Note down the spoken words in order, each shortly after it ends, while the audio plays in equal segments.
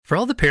For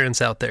all the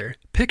parents out there,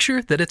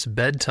 picture that it's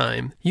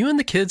bedtime. You and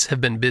the kids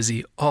have been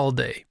busy all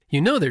day.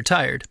 You know they're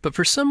tired, but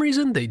for some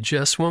reason they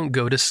just won't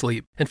go to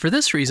sleep. And for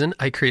this reason,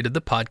 I created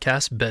the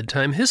podcast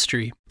Bedtime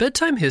History.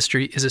 Bedtime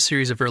History is a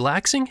series of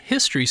relaxing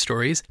history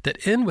stories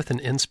that end with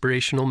an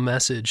inspirational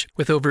message.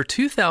 With over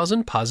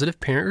 2,000 positive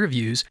parent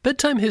reviews,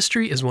 Bedtime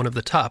History is one of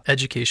the top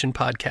education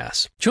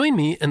podcasts. Join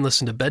me and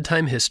listen to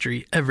Bedtime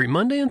History every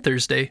Monday and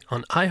Thursday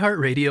on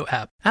iHeartRadio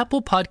app,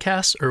 Apple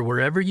Podcasts, or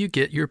wherever you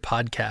get your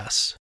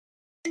podcasts.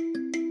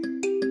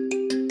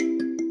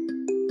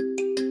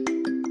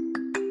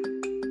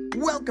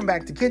 Welcome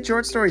back to Kid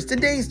Short Stories.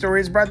 Today's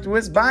story is brought to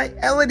us by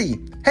Elodie.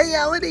 Hey,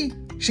 Elodie!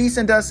 She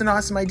sent us an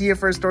awesome idea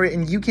for a story,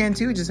 and you can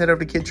too. Just head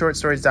over to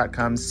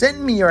kidshortstories.com.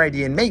 Send me your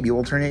idea, and maybe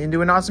we'll turn it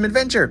into an awesome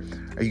adventure.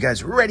 Are you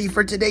guys ready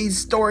for today's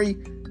story?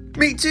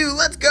 Me too.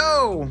 Let's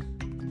go!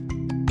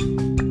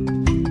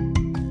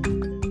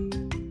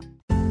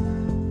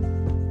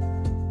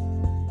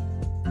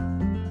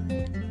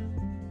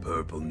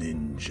 Purple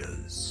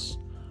ninjas.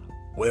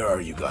 Where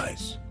are you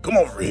guys? Come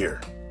over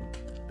here.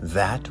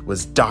 That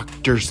was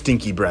Dr.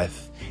 Stinky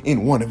Breath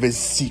in one of his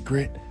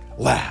secret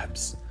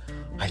labs.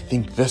 I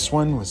think this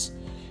one was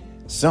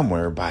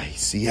somewhere by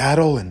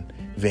Seattle and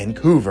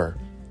Vancouver,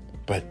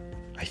 but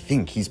I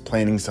think he's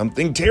planning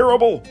something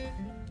terrible.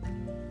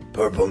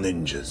 Purple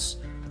ninjas,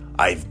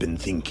 I've been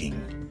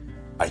thinking.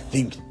 I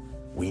think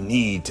we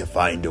need to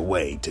find a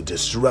way to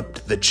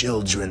disrupt the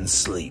children's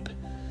sleep.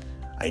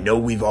 I know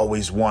we've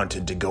always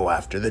wanted to go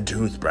after the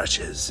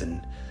toothbrushes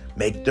and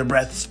make their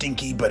breath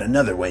stinky, but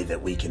another way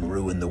that we can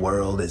ruin the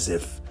world is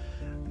if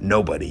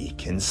nobody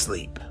can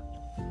sleep.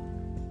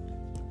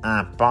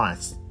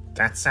 Boss,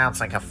 that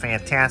sounds like a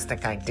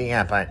fantastic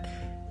idea, but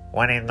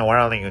what in the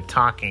world are you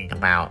talking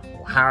about?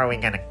 How are we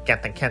going to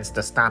get the kids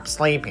to stop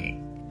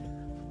sleeping?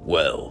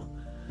 Well,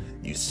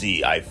 you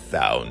see, I've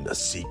found a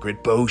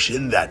secret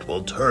potion that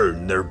will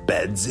turn their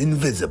beds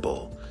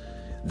invisible.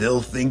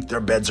 They'll think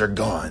their beds are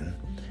gone,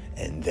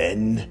 and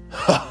then,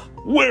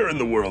 where in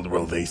the world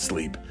will they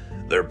sleep?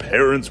 Their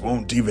parents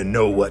won't even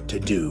know what to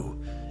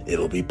do.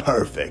 It'll be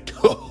perfect.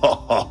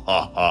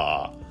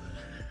 Oh,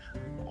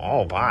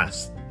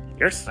 boss,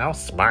 you're so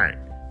smart.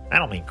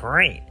 That'll be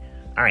great.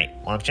 All right,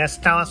 well,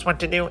 just tell us what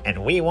to do,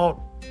 and we won't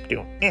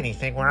do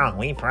anything wrong,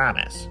 we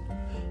promise.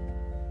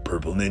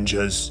 Purple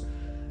ninjas,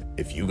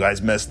 if you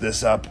guys mess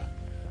this up,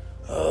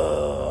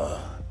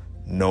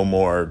 no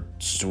more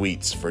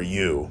sweets for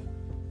you.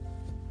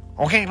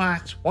 Okay,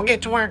 boss, we'll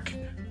get to work.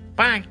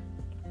 Bye.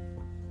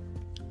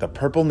 The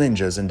Purple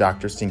Ninjas and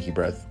Dr. Stinky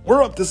Breath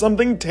were up to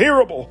something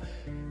terrible.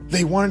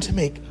 They wanted to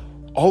make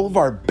all of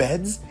our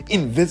beds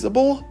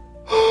invisible?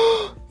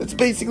 It's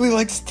basically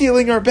like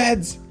stealing our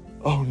beds.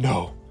 Oh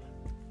no.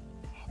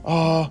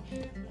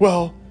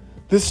 Well,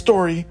 this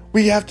story,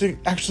 we have to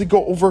actually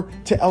go over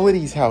to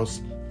Elodie's house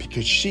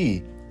because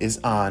she is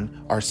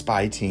on our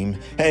spy team,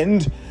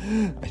 and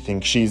I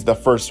think she's the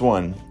first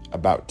one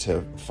about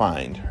to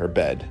find her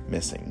bed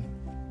missing.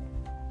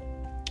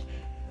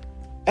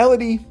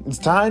 Elodie, it's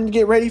time to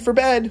get ready for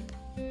bed,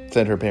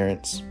 said her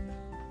parents.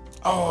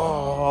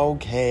 Oh,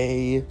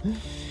 okay.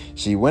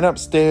 She went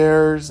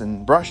upstairs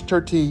and brushed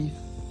her teeth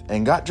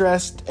and got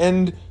dressed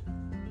and...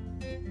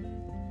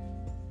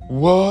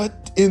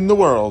 What in the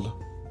world?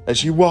 As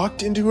she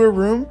walked into her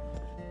room,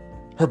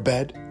 her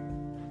bed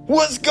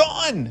was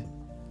gone.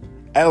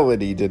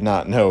 Elodie did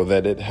not know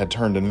that it had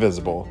turned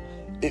invisible.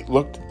 It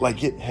looked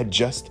like it had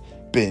just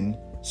been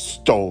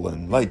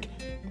stolen, like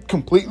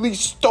completely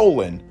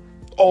stolen.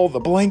 All the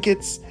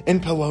blankets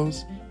and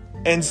pillows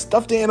and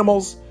stuffed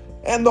animals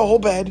and the whole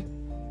bed,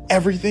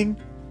 everything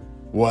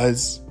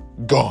was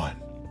gone.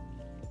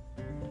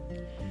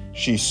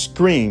 She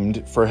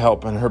screamed for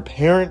help, and her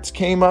parents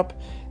came up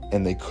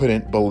and they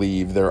couldn't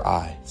believe their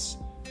eyes.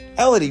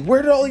 Elodie,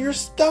 where did all your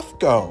stuff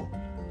go?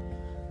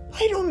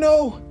 I don't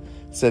know,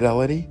 said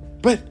Elodie,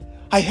 but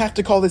I have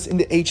to call this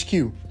into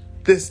HQ.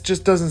 This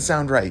just doesn't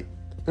sound right.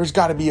 There's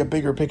got to be a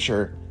bigger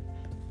picture.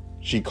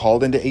 She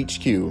called into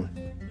HQ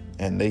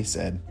and they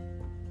said,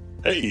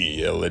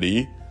 Hey,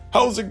 Elodie,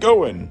 how's it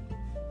going?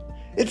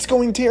 It's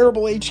going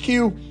terrible, HQ.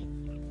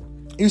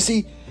 You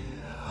see,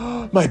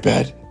 my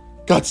bed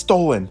got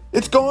stolen.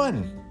 It's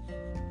gone.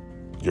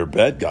 Your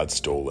bed got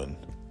stolen?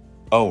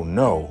 Oh,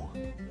 no.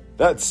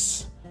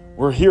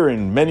 We're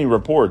hearing many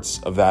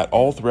reports of that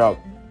all throughout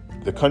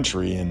the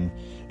country, and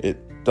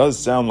it does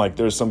sound like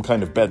there's some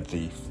kind of bed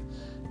thief.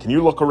 Can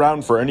you look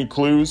around for any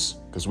clues?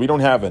 Because we don't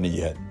have any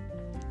yet.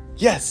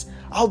 Yes,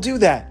 I'll do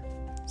that,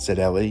 said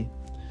Elodie.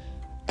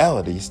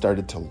 Elodie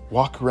started to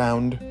walk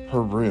around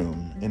her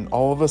room, and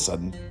all of a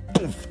sudden,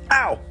 poof,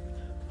 ow!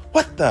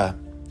 What the?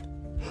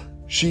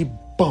 She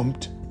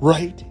bumped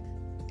right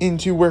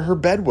into where her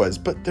bed was,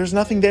 but there's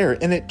nothing there,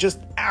 and it just,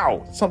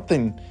 ow,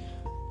 something.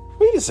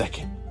 Wait a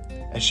second.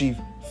 As she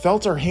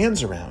felt her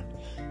hands around,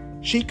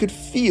 she could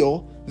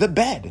feel the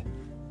bed.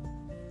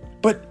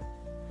 But,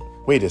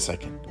 wait a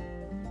second.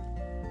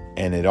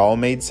 And it all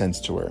made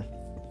sense to her.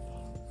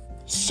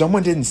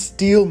 Someone didn't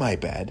steal my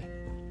bed.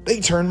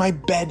 They turned my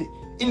bed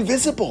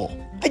invisible.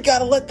 I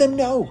gotta let them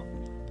know.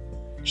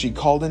 she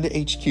called into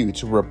HQ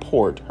to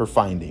report her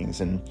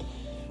findings, and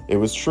it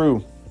was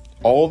true.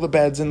 All the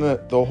beds in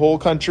the whole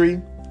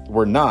country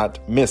were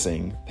not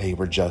missing. They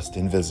were just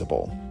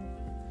invisible.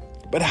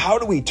 But how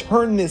do we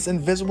turn this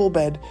invisible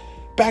bed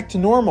back to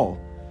normal?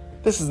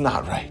 This is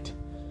not right.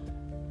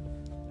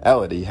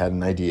 Elodie had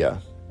an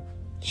idea.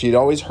 She'd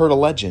always heard a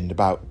legend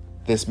about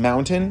this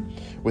mountain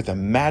with a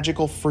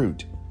magical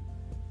fruit,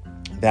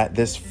 that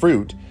this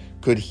fruit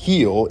could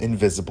heal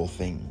invisible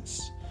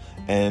things.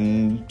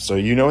 And so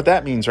you know what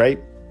that means,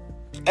 right?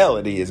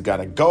 Elodie has got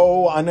to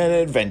go on an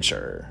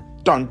adventure.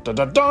 Dun dun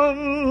dun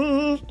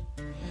dun!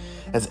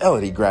 As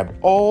Elodie grabbed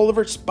all of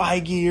her spy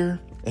gear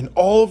and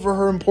all of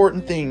her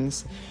important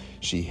things,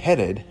 she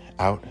headed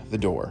out the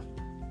door.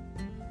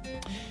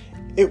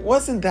 It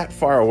wasn't that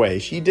far away.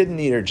 She didn't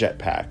need her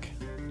jetpack,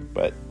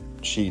 but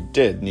she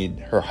did need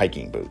her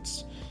hiking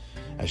boots.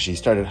 As she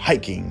started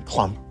hiking,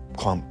 clump,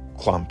 clump,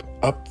 clump,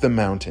 up the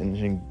mountain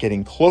and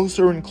getting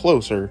closer and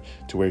closer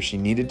to where she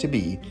needed to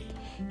be,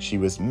 she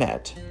was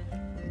met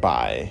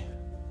by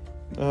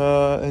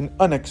an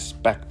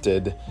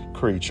unexpected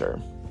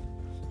creature.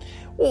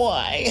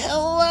 Why,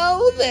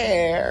 hello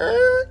there.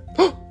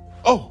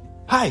 Oh,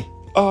 hi.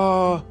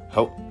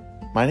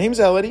 My name's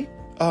Elodie.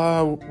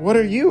 What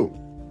are you?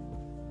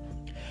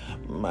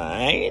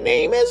 My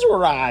name is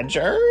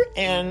Roger,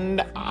 and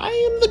I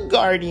am the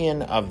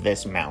guardian of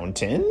this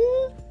mountain.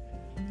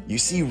 You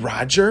see,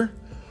 Roger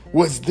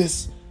was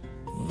this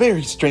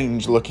very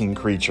strange-looking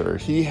creature.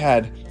 He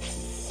had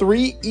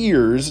 3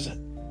 ears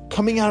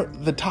coming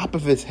out the top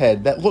of his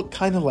head that looked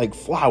kind of like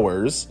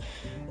flowers,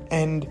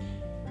 and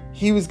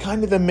he was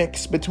kind of the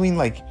mix between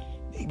like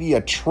maybe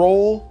a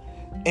troll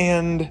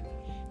and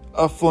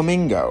a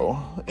flamingo.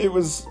 It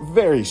was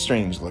very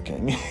strange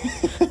looking.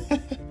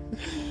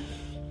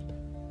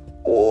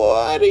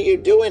 What are you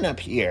doing up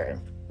here?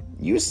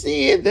 You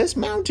see, this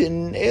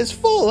mountain is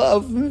full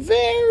of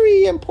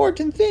very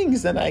important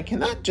things that I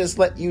cannot just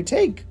let you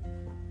take.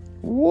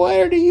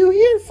 What are you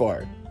here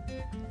for?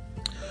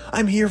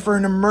 I'm here for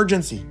an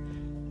emergency,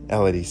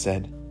 Elodie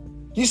said.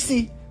 You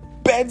see,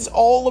 beds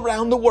all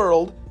around the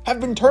world have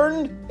been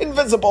turned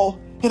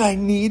invisible, and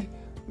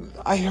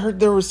I heard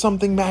there was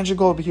something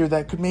magical up here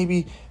that could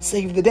maybe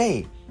save the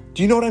day.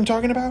 Do you know what I'm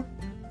talking about?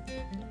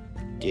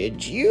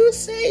 Did you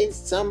say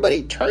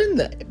somebody turned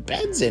the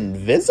beds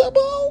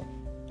invisible?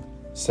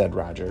 Said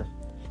Roger.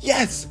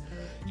 Yes,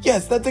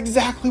 that's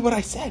exactly what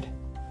I said.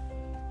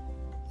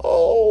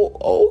 Oh,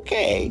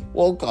 okay.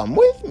 Well, come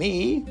with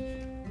me.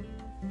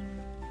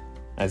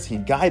 As he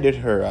guided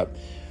her up,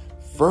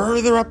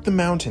 further up the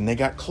mountain, they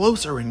got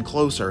closer and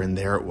closer, and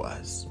there it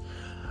was.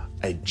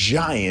 A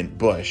giant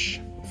bush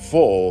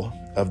full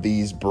of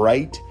these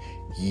bright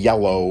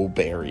yellow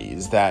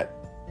berries that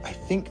I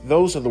think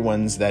those are the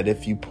ones that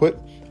if you put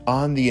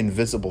on the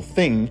invisible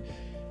thing,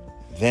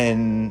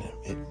 then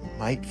it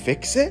might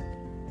fix it?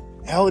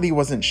 Elodie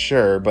wasn't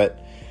sure,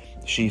 but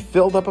she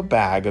filled up a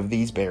bag of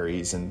these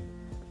berries and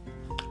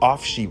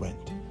off she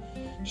went.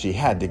 She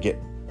had to get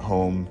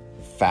home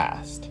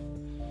fast,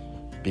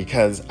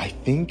 because I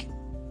think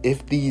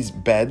if these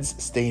beds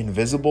stay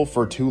invisible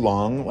for too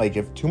long, like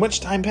if too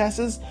much time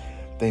passes,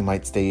 they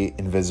might stay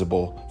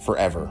invisible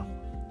forever.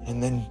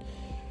 And then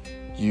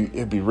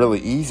it'd be really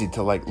easy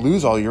to like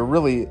lose all your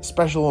really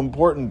special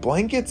important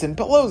blankets and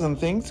pillows and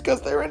things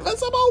because they're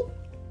invisible.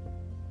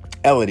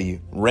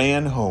 Elodie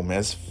ran home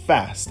as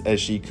fast as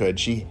she could.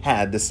 She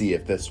had to see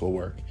if this will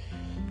work.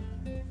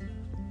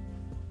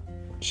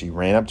 She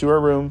ran up to her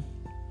room,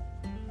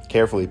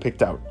 carefully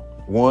picked out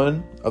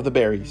one of the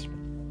berries,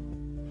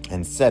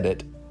 and set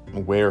it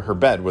where her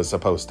bed was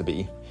supposed to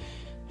be.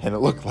 And it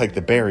looked like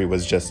the berry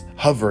was just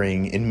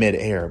hovering in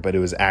midair, but it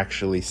was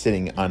actually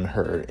sitting on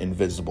her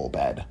invisible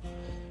bed.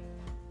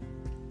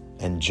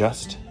 And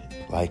just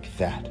like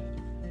that,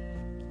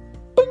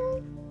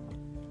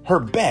 bing, her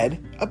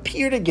bed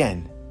appeared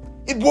again.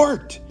 It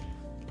worked!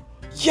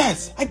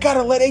 Yes, I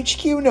gotta let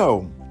HQ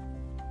know.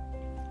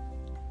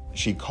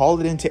 She called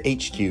it into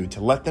HQ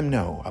to let them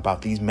know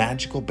about these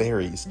magical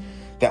berries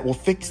that will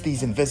fix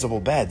these invisible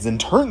beds and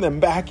turn them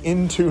back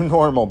into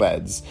normal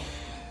beds.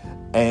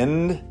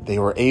 And they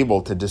were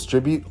able to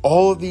distribute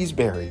all of these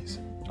berries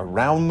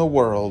around the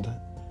world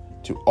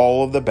to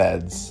all of the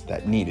beds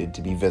that needed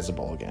to be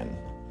visible again.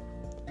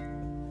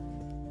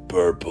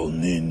 Purple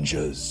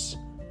ninjas.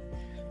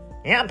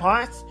 Yeah,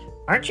 boss.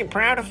 Aren't you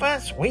proud of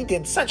us? We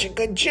did such a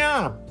good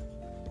job.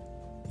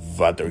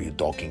 What are you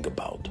talking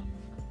about?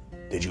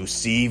 Did you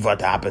see what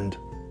happened?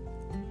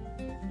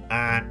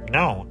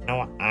 No,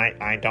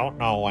 I don't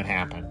know what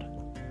happened.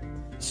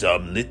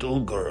 Some little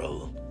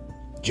girl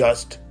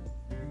just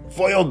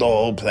foiled the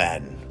whole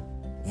plan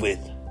with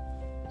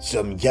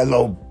some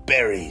yellow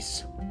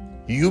berries.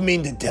 You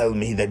mean to tell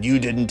me that you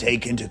didn't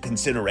take into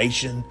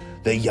consideration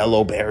the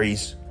yellow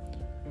berries?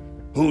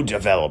 Who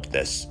developed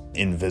this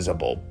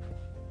invisible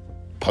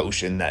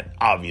potion that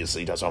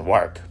obviously doesn't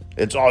work?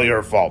 It's all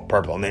your fault,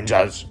 purple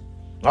ninjas.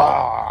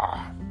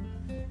 Ah!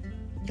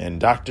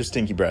 And Dr.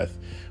 Stinky Breath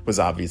was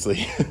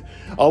obviously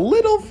a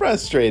little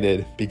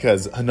frustrated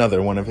because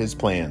another one of his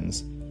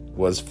plans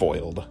was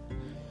foiled.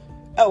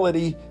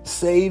 Elodie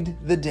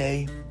saved the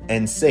day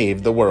and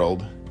saved the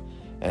world.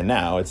 And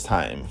now it's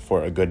time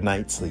for a good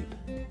night's sleep.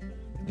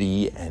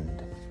 The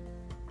end.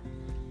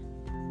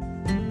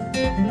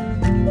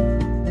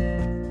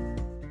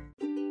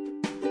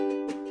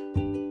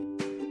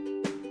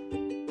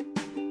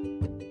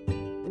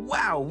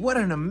 Wow, what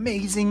an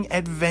amazing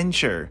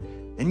adventure.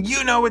 And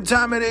you know what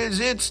time it is.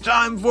 It's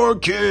time for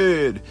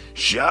Kid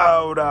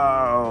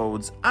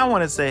Shoutouts. I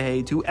want to say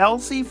hey to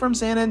Elsie from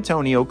San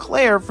Antonio,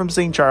 Claire from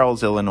St.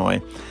 Charles,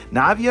 Illinois,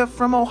 Navia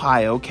from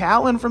Ohio,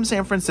 Callan from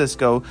San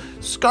Francisco,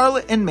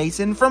 Scarlett and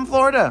Mason from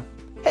Florida.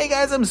 Hey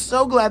guys, I'm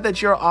so glad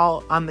that you're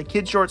all on the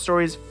Kid Short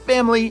Stories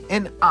family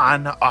and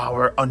on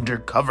our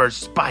undercover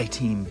spy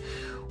team.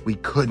 We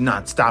could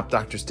not stop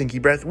Dr. Stinky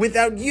Breath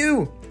without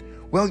you.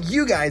 Well,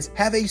 you guys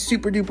have a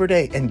super duper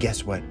day, and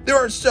guess what? There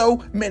are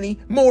so many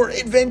more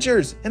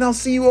adventures, and I'll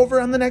see you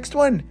over on the next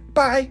one.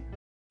 Bye!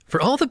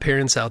 For all the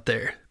parents out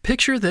there,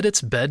 picture that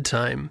it's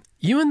bedtime.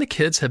 You and the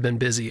kids have been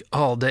busy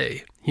all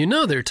day. You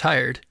know they're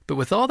tired, but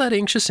with all that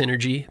anxious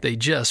energy, they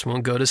just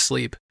won't go to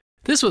sleep.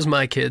 This was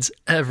my kids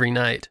every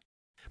night.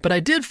 But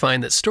I did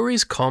find that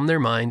stories calmed their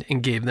mind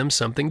and gave them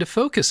something to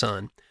focus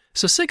on.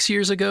 So 6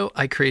 years ago,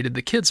 I created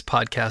the kids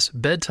podcast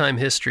Bedtime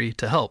History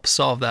to help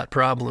solve that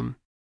problem.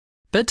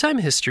 Bedtime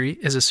History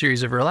is a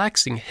series of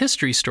relaxing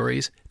history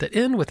stories that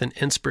end with an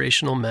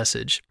inspirational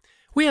message.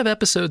 We have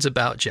episodes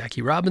about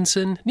Jackie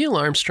Robinson, Neil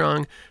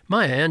Armstrong,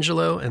 Maya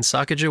Angelou, and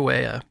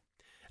Sacagawea.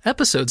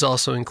 Episodes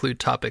also include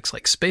topics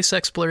like space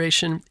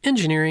exploration,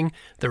 engineering,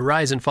 the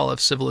rise and fall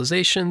of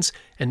civilizations,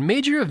 and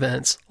major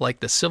events like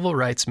the Civil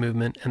Rights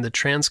Movement and the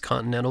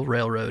Transcontinental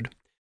Railroad.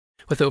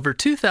 With over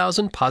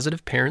 2,000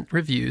 positive parent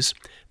reviews,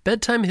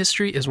 Bedtime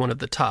History is one of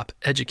the top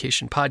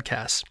education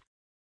podcasts.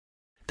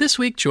 This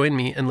week, join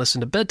me and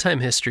listen to Bedtime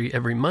History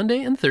every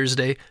Monday and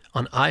Thursday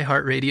on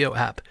iHeartRadio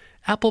app,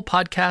 Apple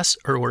Podcasts,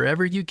 or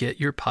wherever you get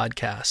your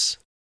podcasts.